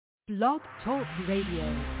Blog Talk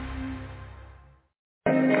Radio.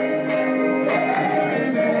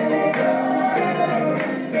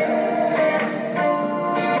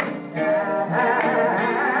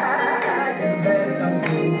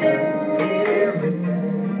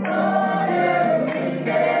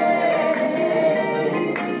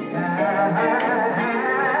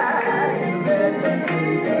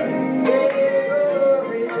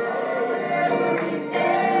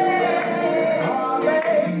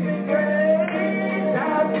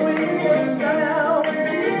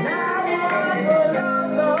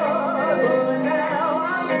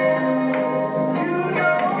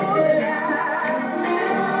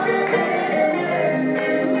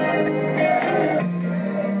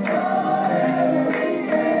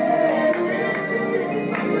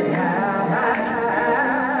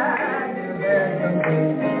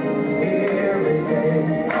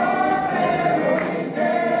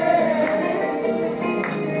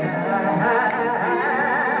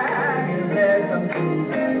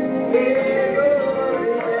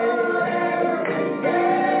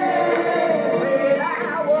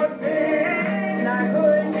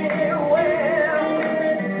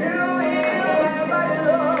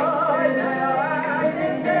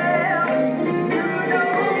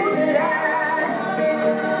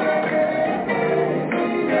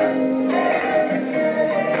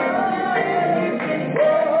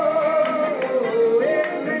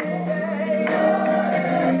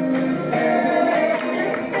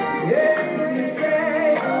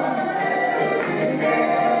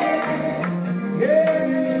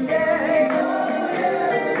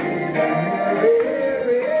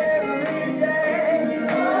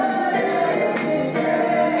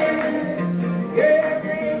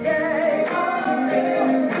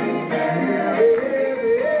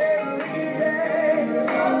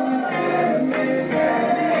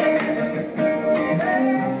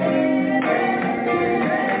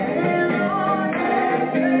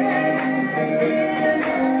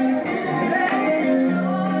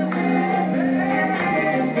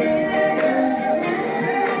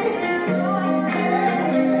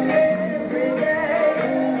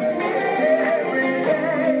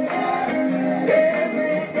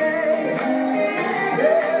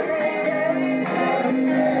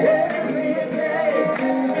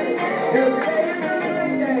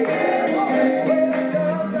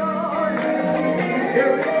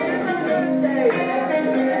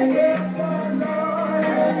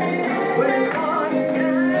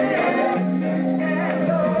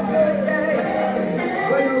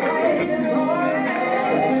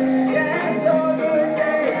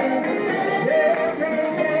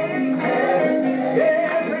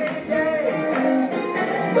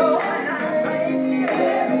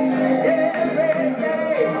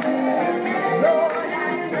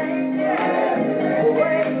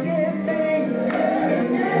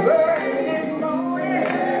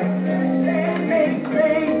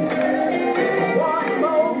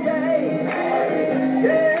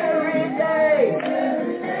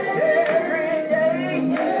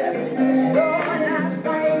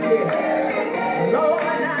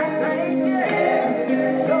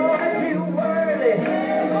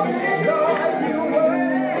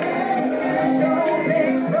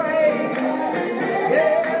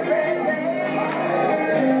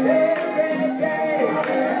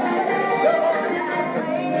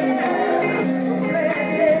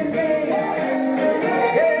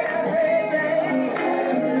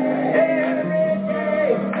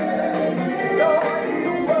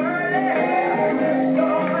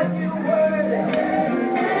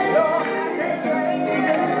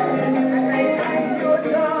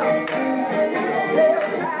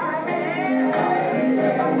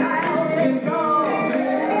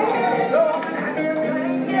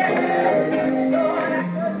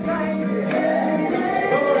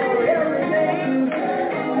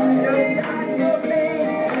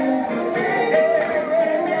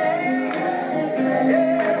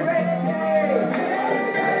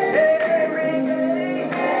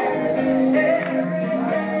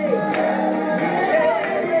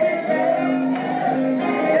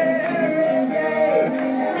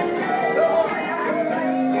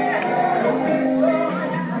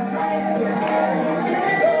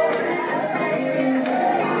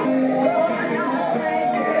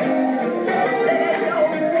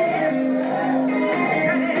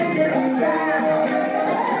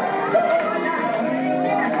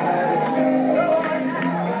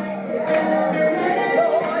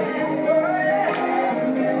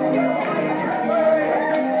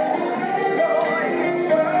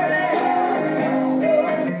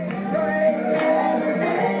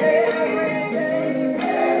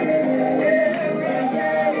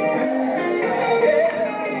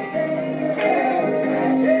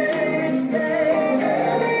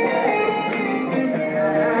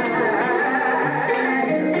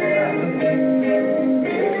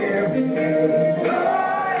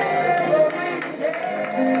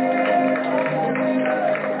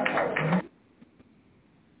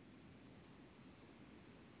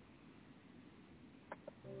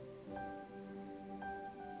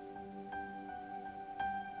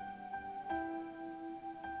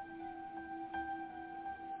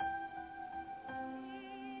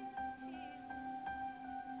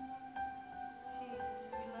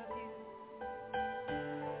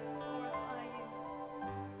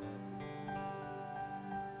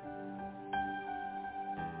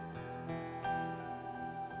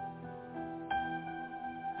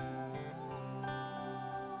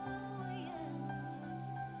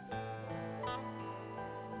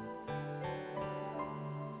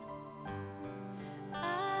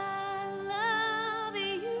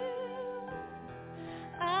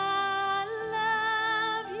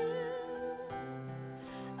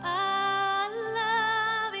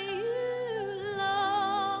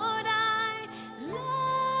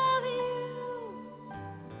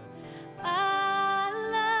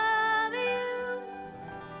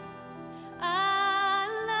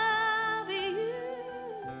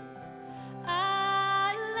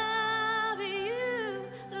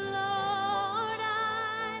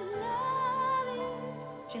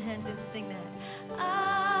 and just sing that. I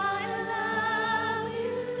love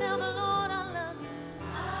you. Tell the Lord I love you.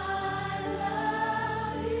 I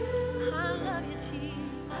love you. I love you,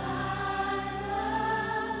 Jesus. I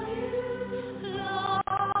love you. Lord, I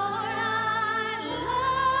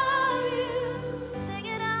love you. Sing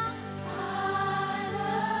it out. I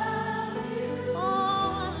love you. Oh,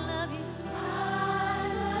 I love you. I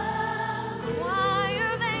love you. Choir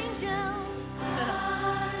of angels. I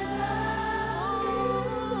love you.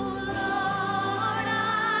 Oh, Lord, I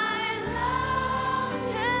love you.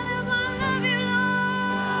 Tell him I love you,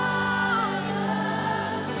 Lord.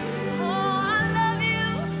 Oh, I love you.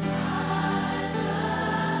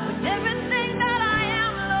 With everything that I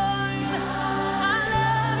am, Lord. I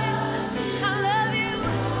love you. I love you.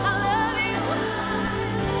 I love you.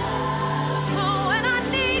 Oh, and I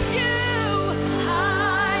need you.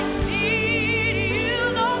 I need you.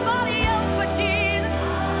 Nobody else but Jesus.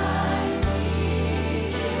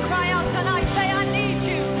 Cry out tonight. Say, I need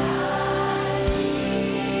you.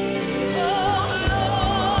 Oh,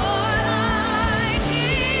 Lord, I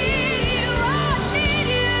need you. I need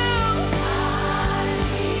you.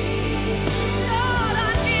 God,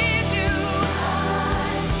 I need you.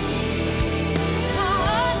 Oh,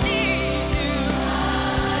 I need you.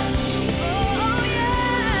 Oh,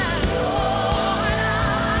 yeah. Lord,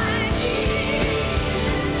 I need you.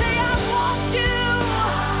 Say, I want you.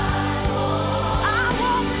 I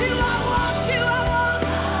want you. I want you. I want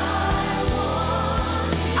you.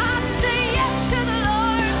 I say yes to the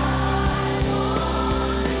Lord.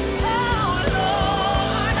 Oh,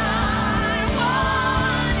 Lord, I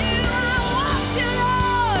want you. I want you,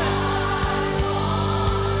 Lord.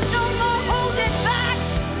 No more holding back.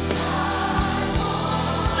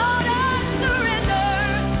 Lord, I surrender.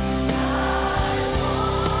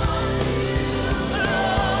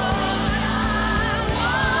 Lord, I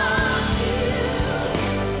want you.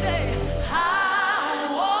 Say, I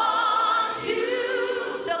want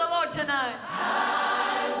you. Tell the Lord tonight. I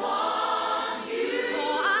want you.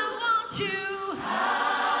 Oh, I want you. I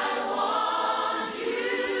want you.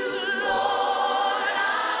 Lord,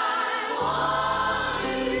 I want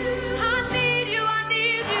you. I need you. I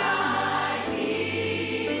need you.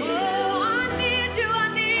 Oh, I need you. I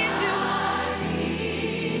need you.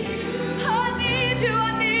 I need you.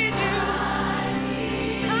 I need you.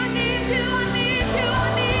 I need you. I need you.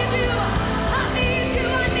 I need you. I need you.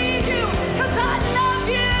 I need you. 'Cause I love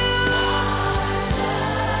you.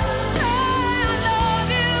 Say, I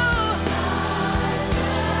love you.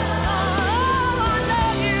 Oh, I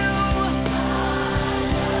love you.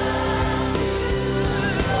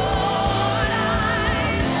 Lord, I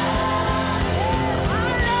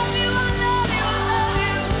love you. I love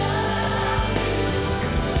you.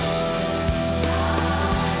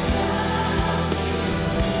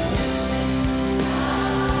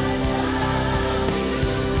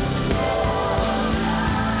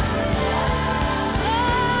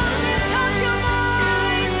 I touch your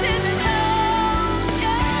mind in the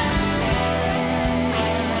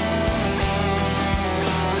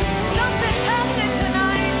Something's happening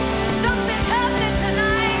tonight. Something's happening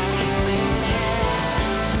tonight.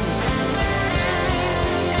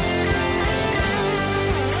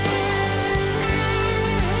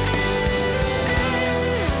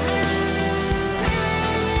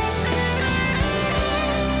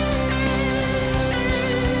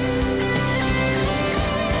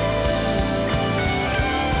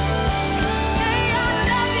 Say, I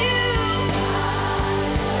love you.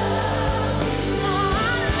 Oh,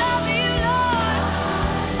 I love you, Lord.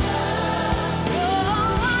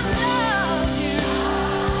 Oh, I love you.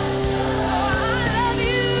 Oh, I love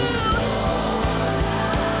you.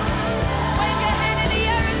 Wave your hand in the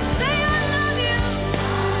air and say, I love you.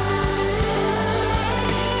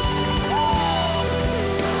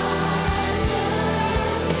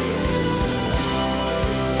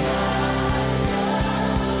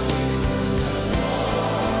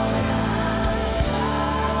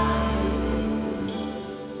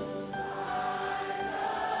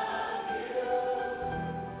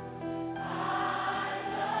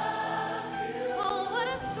 Oh, what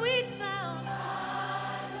a sweet sound.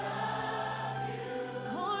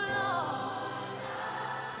 Oh, Lord.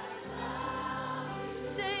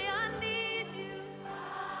 Say, I need you.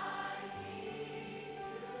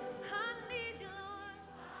 I need you, Lord.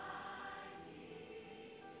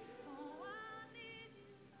 Oh, I need you.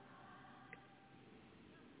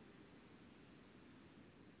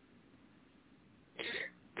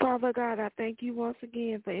 Father God, I thank you once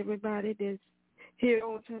again for everybody that's here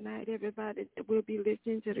on tonight, everybody that will be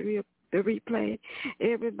listening to the replay,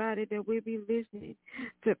 everybody that will be listening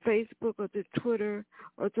to Facebook or to Twitter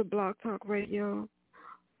or to Blog Talk Radio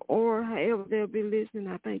or however they'll be listening.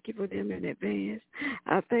 I thank you for them in advance.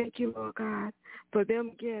 I thank you, Lord God, for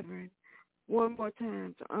them gathering one more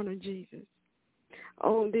time to honor Jesus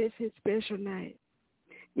on this, his special night.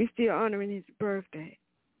 We still honoring his birthday.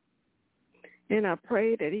 And I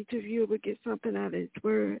pray that each of you will get something out of his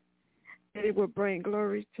word, that it will bring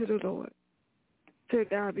glory to the Lord. To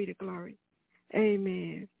God be the glory.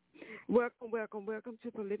 Amen. Welcome, welcome, welcome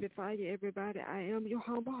to Prolific Fire, everybody. I am your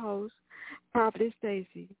humble host, Prophetess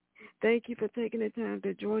Stacy. Thank you for taking the time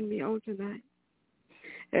to join me on tonight.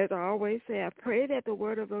 As I always say, I pray that the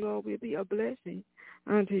word of the Lord will be a blessing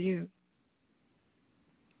unto you.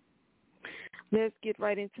 Let's get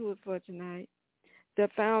right into it for tonight. The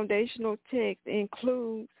foundational text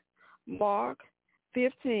includes Mark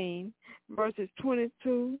 15, verses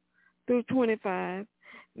 22 through 25,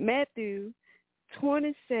 Matthew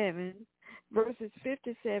 27, verses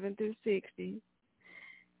 57 through 60,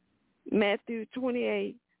 Matthew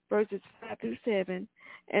 28, verses 5 through 7,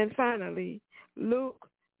 and finally, Luke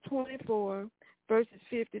 24, verses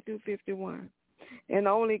 50 through 51. And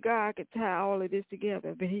only God could tie all of this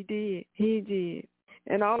together, but he did. He did.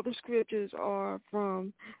 And all the scriptures are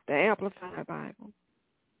from the Amplified Bible.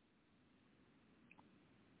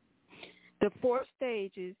 The 4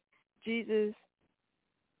 stages Jesus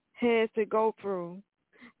has to go through,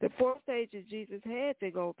 the 4 stages Jesus had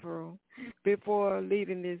to go through before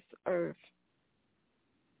leaving this earth.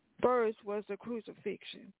 First was the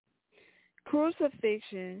crucifixion.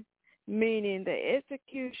 Crucifixion meaning the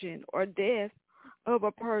execution or death of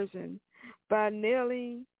a person by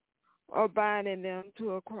nailing or binding them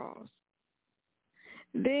to a cross.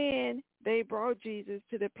 Then they brought Jesus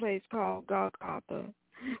to the place called Golgotha,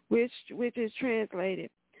 which is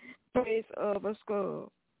translated place of a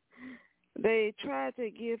skull. They tried to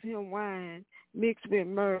give him wine mixed with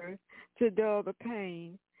myrrh to dull the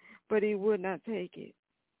pain, but he would not take it.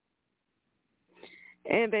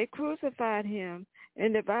 And they crucified him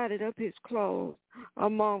and divided up his clothes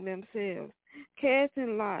among themselves,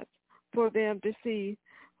 casting lots for them to see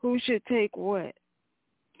who should take what.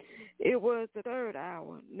 It was the 3rd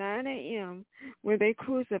hour, 9 a.m., when they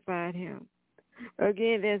crucified him.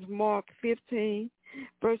 Again, that's Mark 15,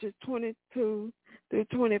 verses 22 through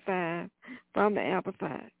 25 from the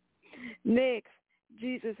Amplified. Next,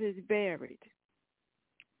 Jesus is buried.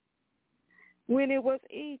 When it was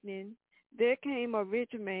evening, there came a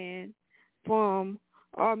rich man from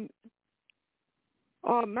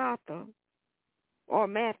Matha,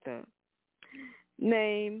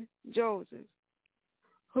 named Joseph,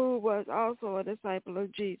 who was also a disciple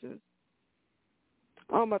of Jesus.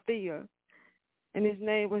 Arimathea, and his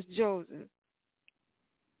name was Joseph,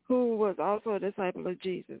 who was also a disciple of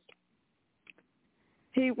Jesus.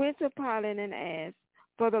 He went to Pilate and asked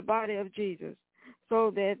for the body of Jesus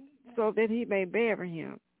so that he may bury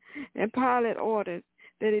him. And Pilate ordered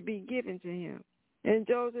that it be given to him. And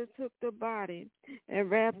Joseph took the body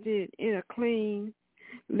and wrapped it in a clean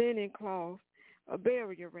linen cloth, a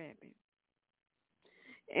burial wrapping.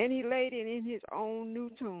 And he laid it in his own new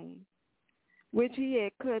tomb, which he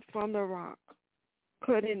had cut in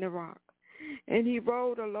the rock. And he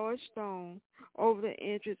rolled a large stone over the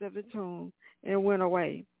entrance of the tomb and went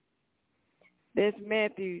away. That's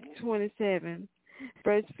Matthew 27,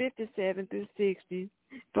 verse 57 through 60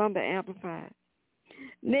 from the Amplified.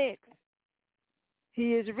 Next,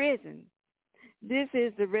 he is risen. This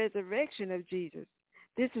is the resurrection of Jesus.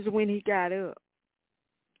 This is when he got up.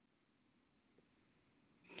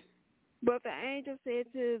 But the angel said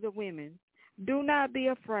to the women, "Do not be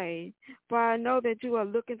afraid, for I know that you are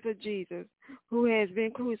looking for Jesus, who has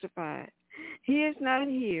been crucified. He is not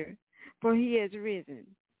here, for he has risen,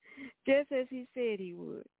 just as he said he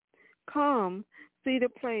would. Come, see the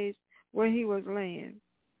place where he was laying.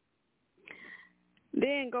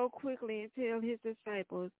 Then go quickly and tell his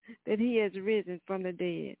disciples that he has risen from the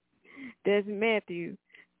dead." That's Matthew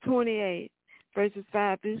 28, verses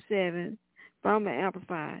 5 through 7 from the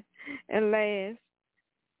Amplified. And last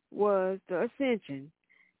was the ascension.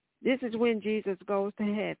 This is when Jesus goes to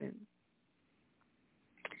heaven.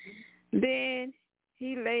 Then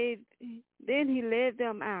he led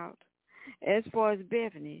them out as far as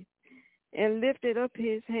Bethany and lifted up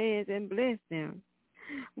his hands and blessed them.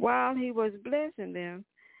 While he was blessing them,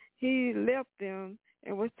 he left them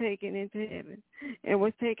and was taken into heaven and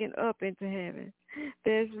was taken up into heaven.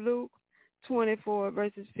 There's Luke 24,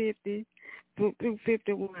 verses 50 through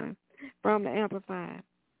 51 from the Amplified.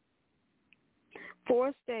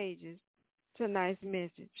 4 stages, tonight's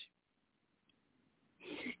message.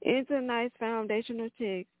 In tonight's foundational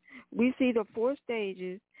text, we see the 4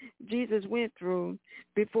 stages Jesus went through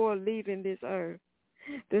before leaving this earth.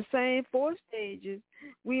 The same 4 stages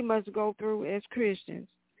we must go through as Christians.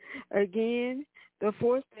 Again, the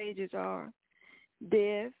 4 stages are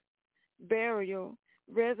death, burial,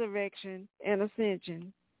 resurrection, and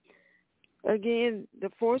ascension. Again, the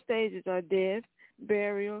 4 stages are death,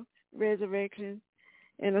 burial, resurrection,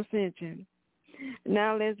 and ascension.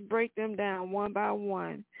 Now let's break them down one by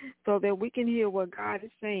one so that we can hear what God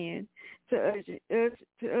is saying to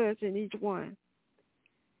us in each one,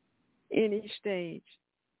 in each stage.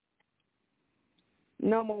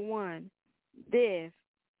 Number 1, death,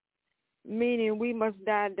 meaning we must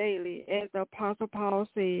die daily, as the Apostle Paul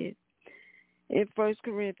said in 1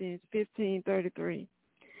 Corinthians 15:33.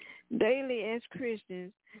 Daily as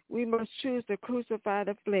Christians, we must choose to crucify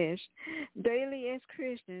the flesh. Daily as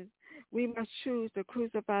Christians, we must choose to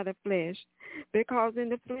crucify the flesh, because in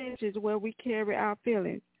the flesh is where we carry our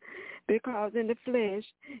feelings. Because in the flesh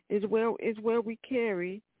is where we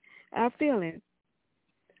carry our feelings.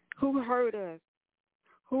 Who hurt us?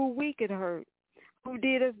 Who we could hurt? Who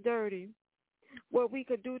did us dirty? What we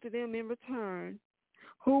could do to them in return?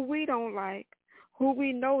 Who we don't like? Who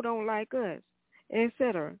we know don't like us,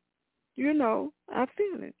 etc. You know, our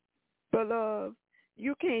feelings. Beloved,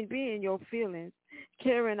 you can't be in your feelings,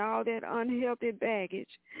 carrying all that unhealthy baggage,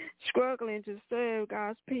 struggling to serve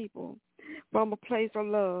God's people from a place of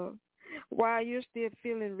love, while you're still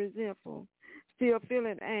feeling resentful, still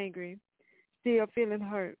feeling angry, still feeling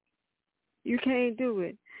hurt. You can't do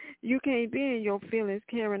it. You can't be in your feelings,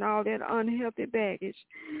 carrying all that unhealthy baggage,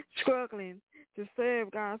 struggling to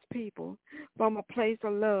serve God's people from a place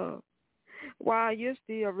of love, while you're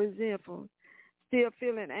still resentful, still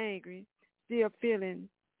feeling angry, still feeling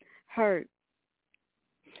hurt.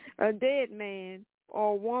 A dead man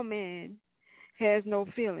or woman has no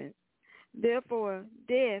feelings. Therefore,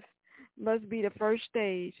 death must be the first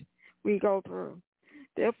stage we go through.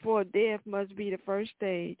 Therefore, death must be the first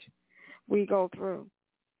stage we go through.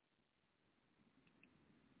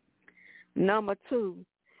 Number 2,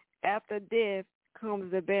 after death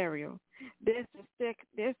comes the burial. That's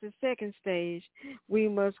the second stage we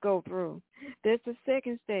must go through. That's the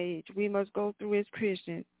second stage we must go through as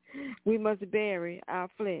Christians. We must bury our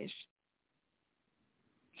flesh.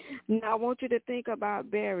 Now I want you to think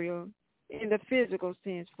about burial in the physical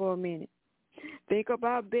sense for a minute. Think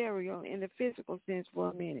about burial in the physical sense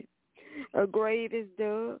for a minute. A grave is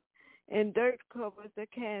dug and dirt covers the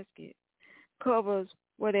casket, covers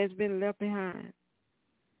what has been left behind.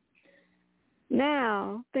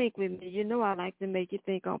 Now, think with me. You know I like to make you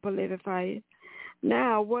think on Polyphile.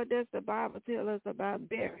 Now, what does the Bible tell us about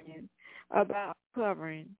burying, about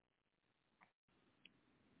covering?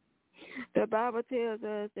 The Bible tells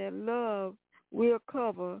us that love will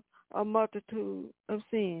cover a multitude of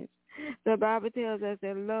sins. The Bible tells us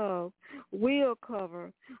that love will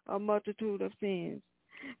cover a multitude of sins.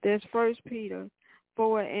 That's 1 Peter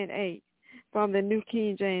 4:8 from the New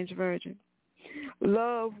King James Version.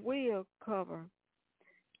 Love will cover,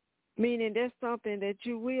 meaning that's something that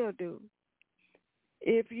you will do.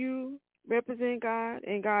 If you represent God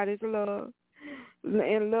and God is love,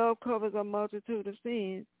 and love covers a multitude of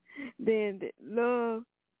sins, then love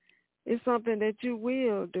is something that you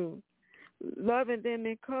will do. Loving them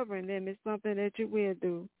and covering them is something that you will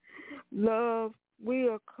do. Love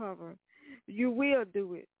will cover. You will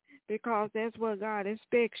do it because that's what God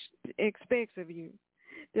expects of you.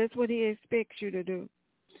 That's what he expects you to do.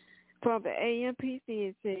 From the AMPC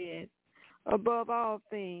it says, above all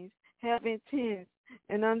things, have intense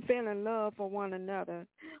and unfailing love for one another,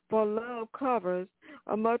 for love covers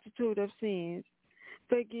a multitude of sins,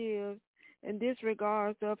 forgives, and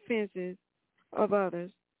disregards the offenses of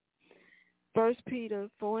others. 1 Peter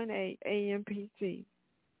 4:8 AMPC.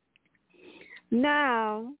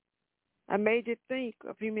 Now, I made you think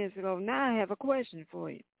a few minutes ago. Now I have a question for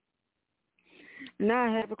you.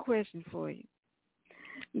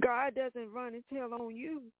 God doesn't run and tell on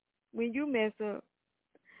you when you mess up.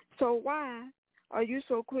 So why are you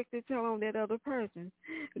so quick to tell on that other person?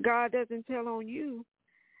 God doesn't tell on you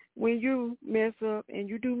when you mess up, and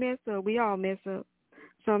you do mess up. We all mess up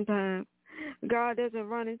sometimes. God doesn't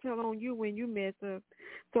run and tell on you when you mess up.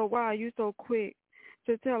 So why are you so quick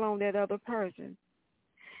to tell on that other person?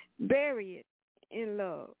 Bury it in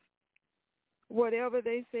love. Whatever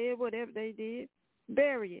they said, whatever they did,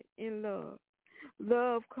 bury it in love.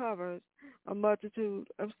 Love covers a multitude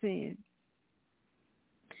of sins.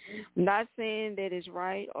 Not saying that it's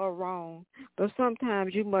right or wrong, but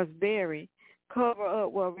sometimes you must bury, cover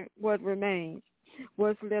up what remains,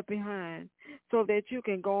 what's left behind, so that you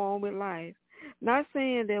can go on with life. Not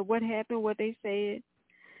saying that what happened, what they said,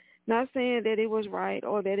 not saying that it was right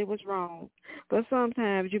or that it was wrong, but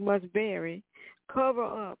sometimes you must bury, Cover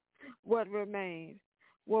up what remains,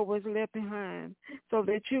 what was left behind, so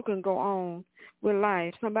that you can go on with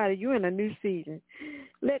life. Somebody, you're in a new season.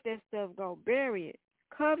 Let that stuff go. Bury it.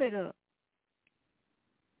 Cover it up.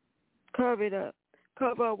 Cover it up.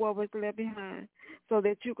 Cover up what was left behind so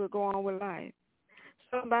that you could go on with life.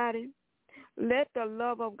 Somebody, let the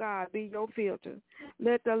love of God be your filter.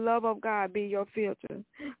 Let the love of God be your filter.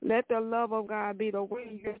 Let the love of God be the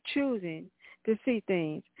way you're choosing to see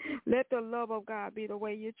things. Let the love of God be the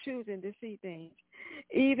way you're choosing to see things,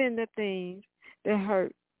 even the things that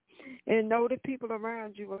hurt. And know the people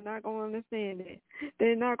around you are not going to understand it.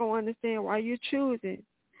 They're not going to understand why you're choosing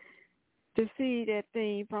to see that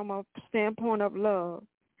thing from a standpoint of love,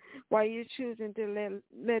 why you're choosing to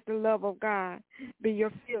let the love of God be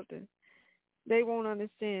your filter. They won't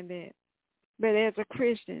understand that. But as a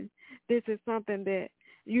Christian, this is something that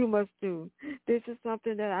you must do. This is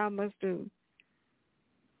something that I must do.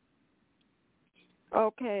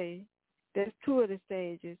 Okay, there's two of the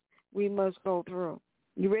stages we must go through.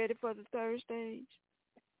 You ready for the third stage?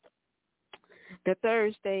 The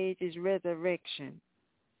third stage is resurrection.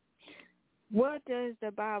 What does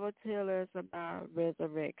the Bible tell us about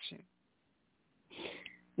resurrection?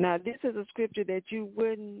 Now, this is a scripture that you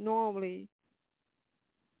wouldn't normally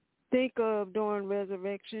think of during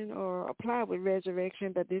resurrection or apply with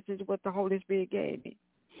resurrection, but this is what the Holy Spirit gave me.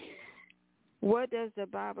 What does the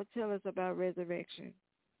Bible tell us about resurrection?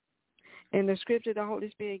 And the scripture the Holy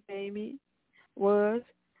Spirit gave me was,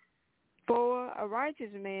 for a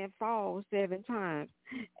righteous man falls 7 times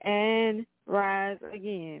and rise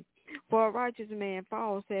again. For a righteous man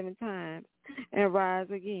falls 7 times and rise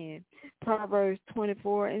again. Proverbs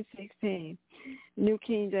 24:16, New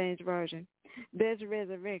King James Version. There's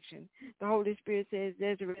resurrection. The Holy Spirit says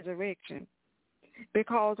there's resurrection.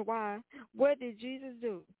 Because why? What did Jesus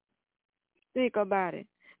do? Think about it.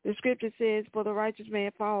 The scripture says, for the righteous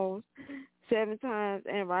man falls 7 times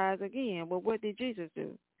and rise again. Well, what did Jesus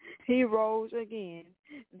do? He rose again.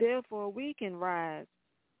 Therefore, we can rise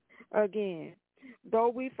again. Though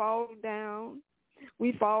we fall down,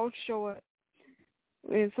 we fall short,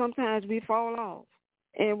 and sometimes we fall off.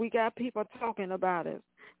 And we got people talking about us,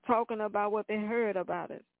 talking about what they heard about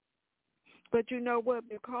us. But you know what?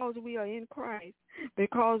 Because we are in Christ,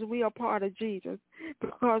 because we are part of Jesus,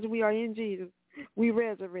 because we are in Jesus, we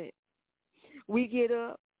resurrect. We get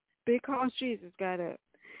up because Jesus got up.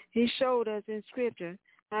 He showed us in Scripture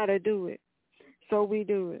how to do it, so we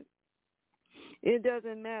do it. It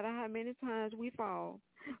doesn't matter how many times we fall,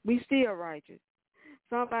 we still righteous.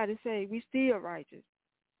 Somebody say, we still righteous.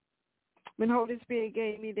 When Holy Spirit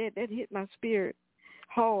gave me that hit my spirit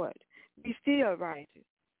hard. We still righteous.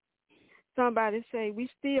 Somebody say, we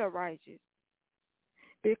still righteous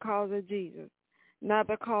because of Jesus, not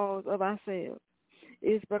because of ourselves.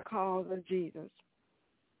 It's because of Jesus.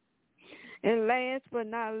 And last but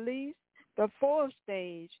not least, the fourth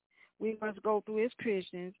stage we must go through as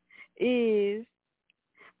Christians is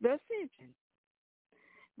the ascension.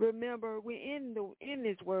 Remember, we're in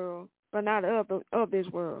this world, but not of this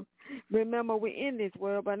world. Remember, we're in this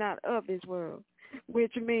world, but not of this world,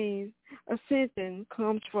 which means ascension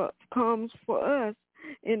comes for us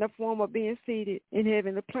in the form of being seated in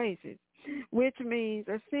heavenly places, which means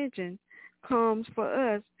ascension comes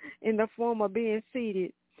for us in the form of being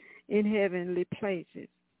seated in heavenly places.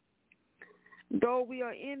 Though we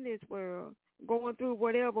are in this world, going through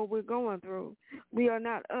whatever we're going through, we are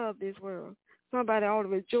not of this world. Somebody ought to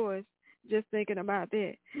rejoice just thinking about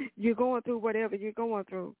that. You're going through whatever you're going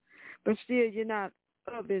through, but still you're not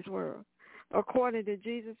of this world. According to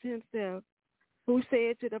Jesus himself, who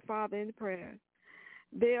said to the Father in prayer,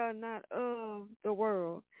 they are not of the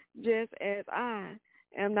world, just as I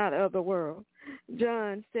am not of the world.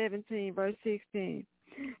 John 17:16,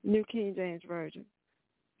 New King James Version.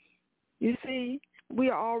 You see, we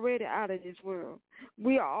are already out of this world.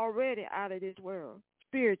 We are already out of this world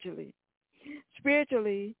spiritually.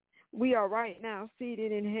 Spiritually, we are right now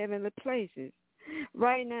seated in heavenly places.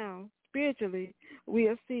 Right now, spiritually, we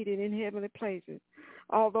are seated in heavenly places,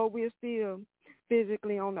 although we are still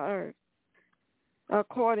physically on the earth.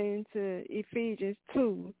 According to Ephesians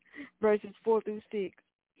 2, verses 4-6.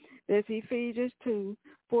 That's Ephesians 2,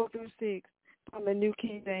 4-6 from the New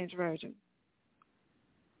King James Version.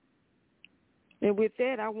 And with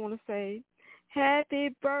that, I want to say,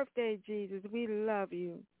 happy birthday, Jesus. We love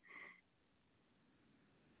you.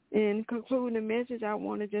 In concluding the message, I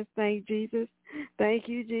want to just thank Jesus. Thank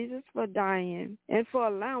you, Jesus, for dying and for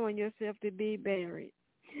allowing yourself to be buried.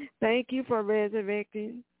 Thank you for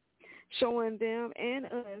resurrecting, showing them and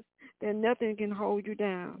us that nothing can hold you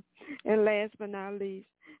down. And last but not least,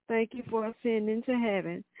 thank you for ascending to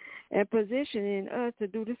heaven and positioning us to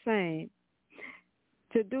do the same,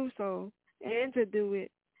 to do so, and to do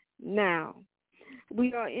it now.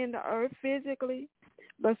 We are in the earth physically,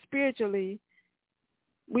 but spiritually,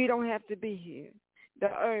 we don't have to be here. The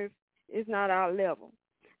earth is not our level.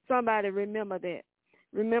 Somebody remember that.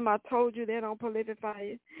 Remember I told you that on Prolific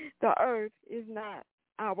Fire? The earth is not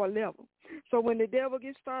our level. So when the devil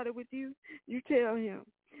gets started with you, you tell him,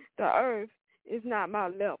 the earth is not my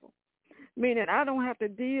level. Meaning I don't have to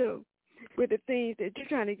deal with the things that you're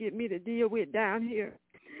trying to get me to deal with down here.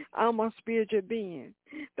 I'm a spiritual being.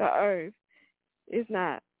 The earth is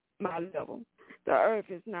not my level. The earth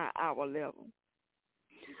is not our level.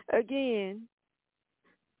 Again,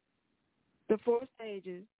 the 4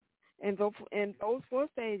 stages, and those 4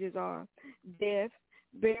 stages are death,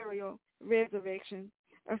 burial, resurrection,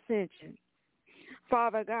 ascension.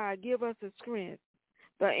 Father God, give us the strength,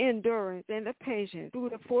 the endurance, and the patience through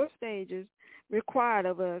the 4 stages required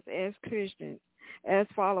of us as Christians, as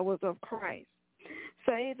followers of Christ.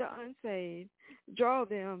 Save the unsaved. Draw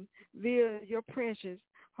them via your precious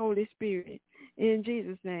Holy Spirit. In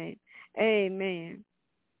Jesus' name, amen.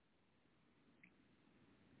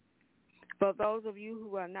 For those of you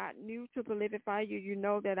who are not new to Prolific Fire, you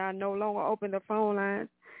know that I no longer open the phone lines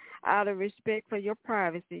out of respect for your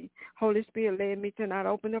privacy. Holy Spirit led me to not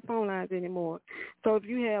open the phone lines anymore. So if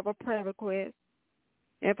you have a prayer request,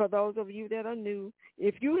 and for those of you that are new,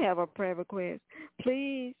 if you have a prayer request,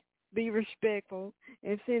 please be respectful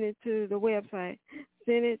and send it to the website.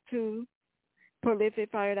 Send it to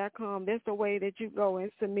prolificfire.com. That's the way that you go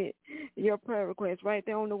and submit your prayer request right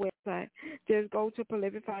there on the website. Just go to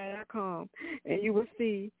prolificfire.com and you will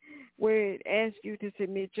see where it asks you to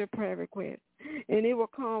submit your prayer request. And it will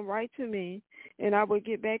come right to me, and I will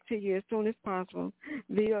get back to you as soon as possible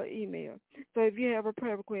via email. So if you have a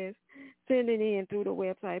prayer request, send it in through the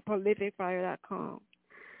website, prolificfire.com.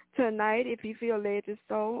 Tonight, if you feel led to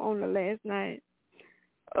sow on the last night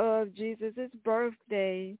of Jesus'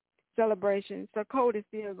 birthday celebration, Sukkot is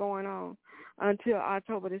still going on until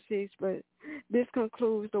October the 6th, but this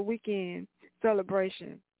concludes the weekend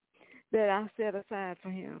celebration that I set aside for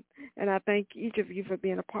him, and I thank each of you for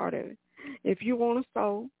being a part of it. If you want to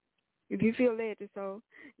sow, if you feel led to sow,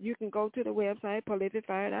 you can go to the website,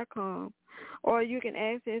 prolificfire.com, or you can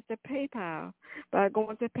access the PayPal by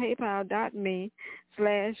going to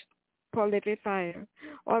paypal.me/prolificfire,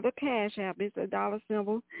 or the Cash App is a dollar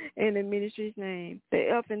symbol and the ministry's name. The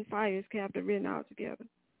F in fire is captain written all together.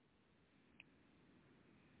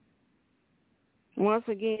 Once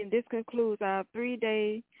again, this concludes our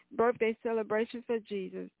 3-day birthday celebration for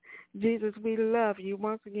Jesus. Jesus, we love you.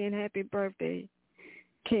 Once again, happy birthday,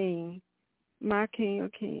 King, my King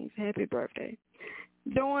of Kings. Happy birthday.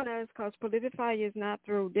 Join us because Prolific Fire is not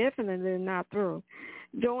through, definitely not through.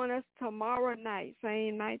 Join us tomorrow night,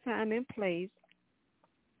 same nighttime and place,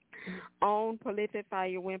 on Prolific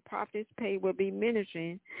Fire when Prophetess Pay will be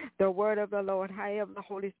ministering the word of the Lord, however the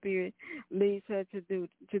Holy Spirit leads her to do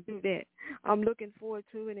that. I'm looking forward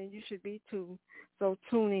to it, and you should be too, so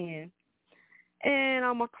tune in. And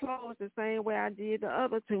I'm going to close the same way I did the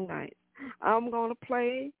other 2 nights. I'm going to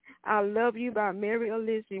play I Love You by Mary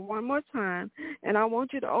Elizabeth one more time, and I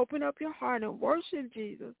want you to open up your heart and worship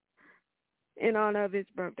Jesus in honor of his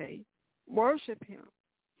birthday. Worship him.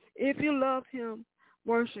 If you love him,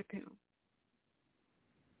 worship him.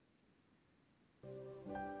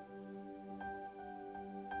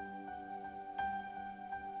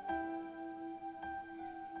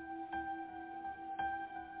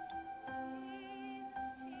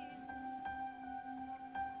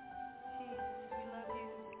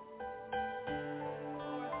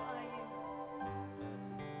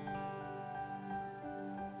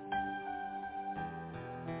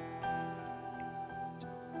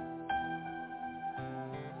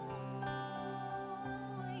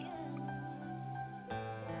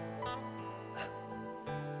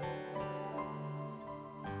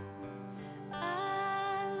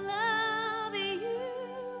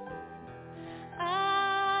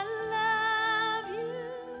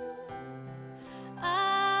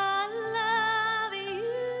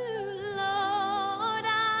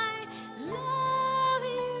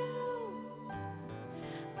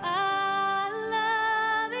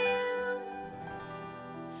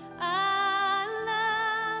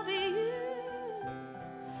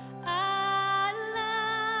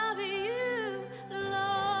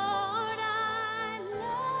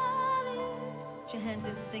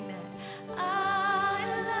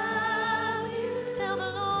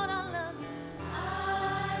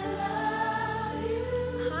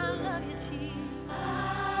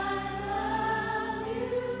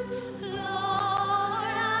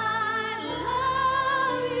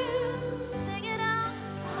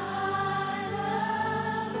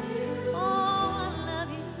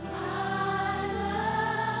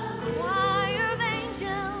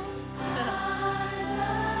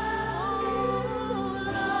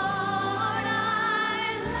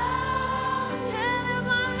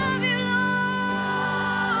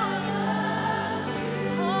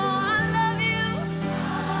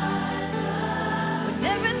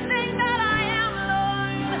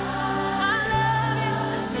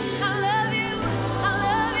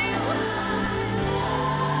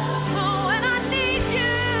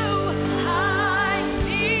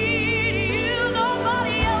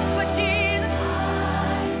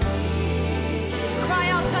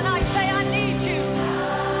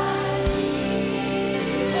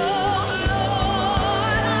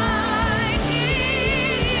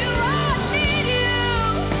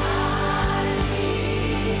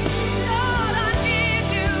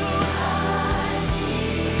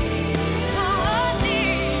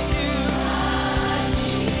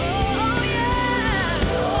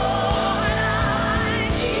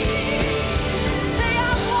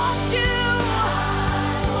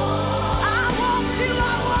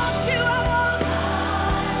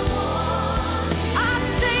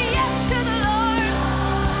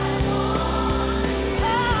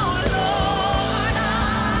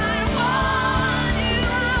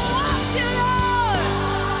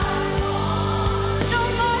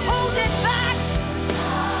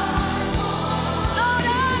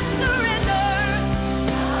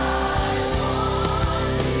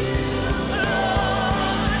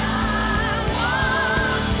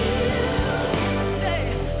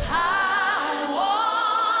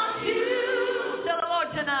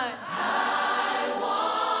 tonight. I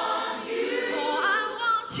want you. Oh, I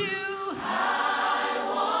want you. I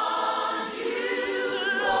want you.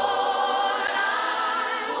 Lord,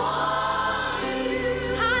 I want you.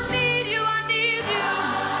 I need you. I need you.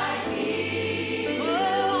 I need you.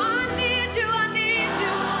 Oh, I need you. I need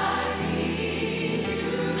you. I need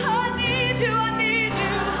you. I need you. I need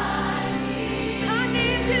you. I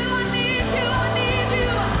need you. I need you. I need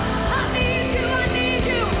you. I need you. I need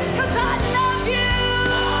you. 'Cause I love you.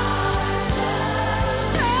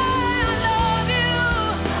 Hey, I love you.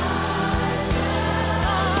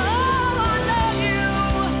 Oh, I love you.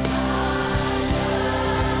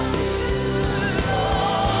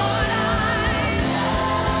 Lord, I love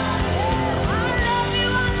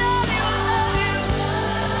you. I love you.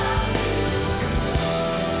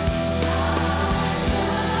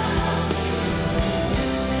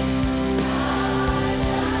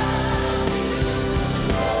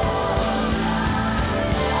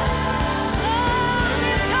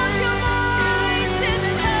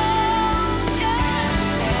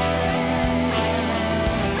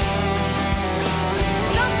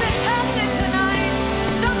 Something's happening tonight.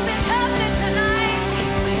 Something's happening tonight.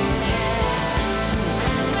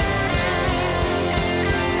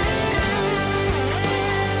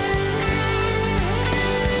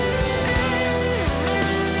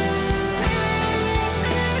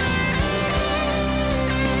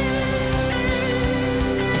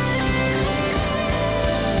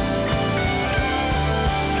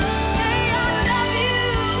 Say I love you.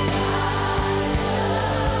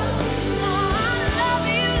 Oh, I love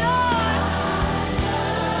you, Lord.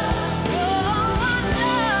 Oh, I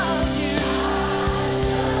love you.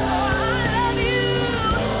 Oh, I love you.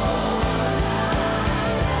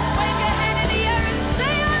 Wave your hand in the air and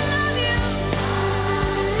say I love you.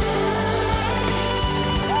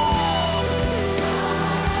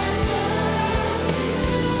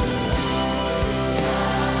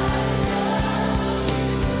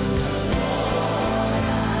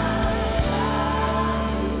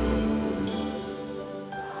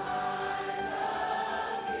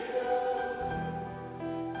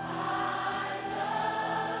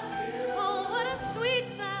 Oh, what a sweet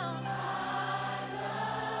sound.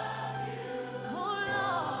 Oh,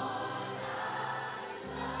 Lord.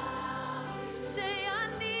 Say I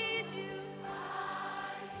need you.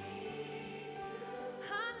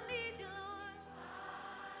 I need you, Lord.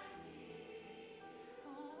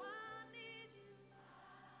 Oh, I need you.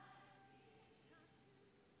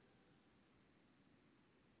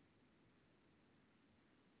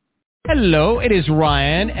 Hello, it is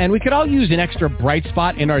Ryan, and we could all use an extra bright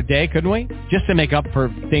spot in our day, couldn't we? Just to make up for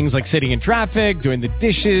things like sitting in traffic, doing the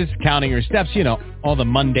dishes, counting your steps, all the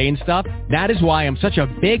mundane stuff. That is why I'm such a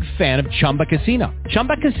big fan of Chumba Casino.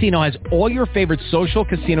 Chumba Casino has all your favorite social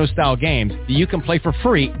casino-style games that you can play for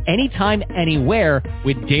free anytime, anywhere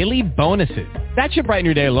with daily bonuses. That should brighten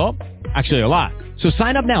your day a little. Actually, a lot. So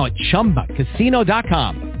sign up now at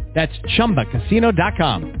ChumbaCasino.com. That's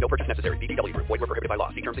ChumbaCasino.com. No purchase necessary. VGW Group. Void where prohibited by law.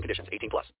 See terms and conditions. 18+.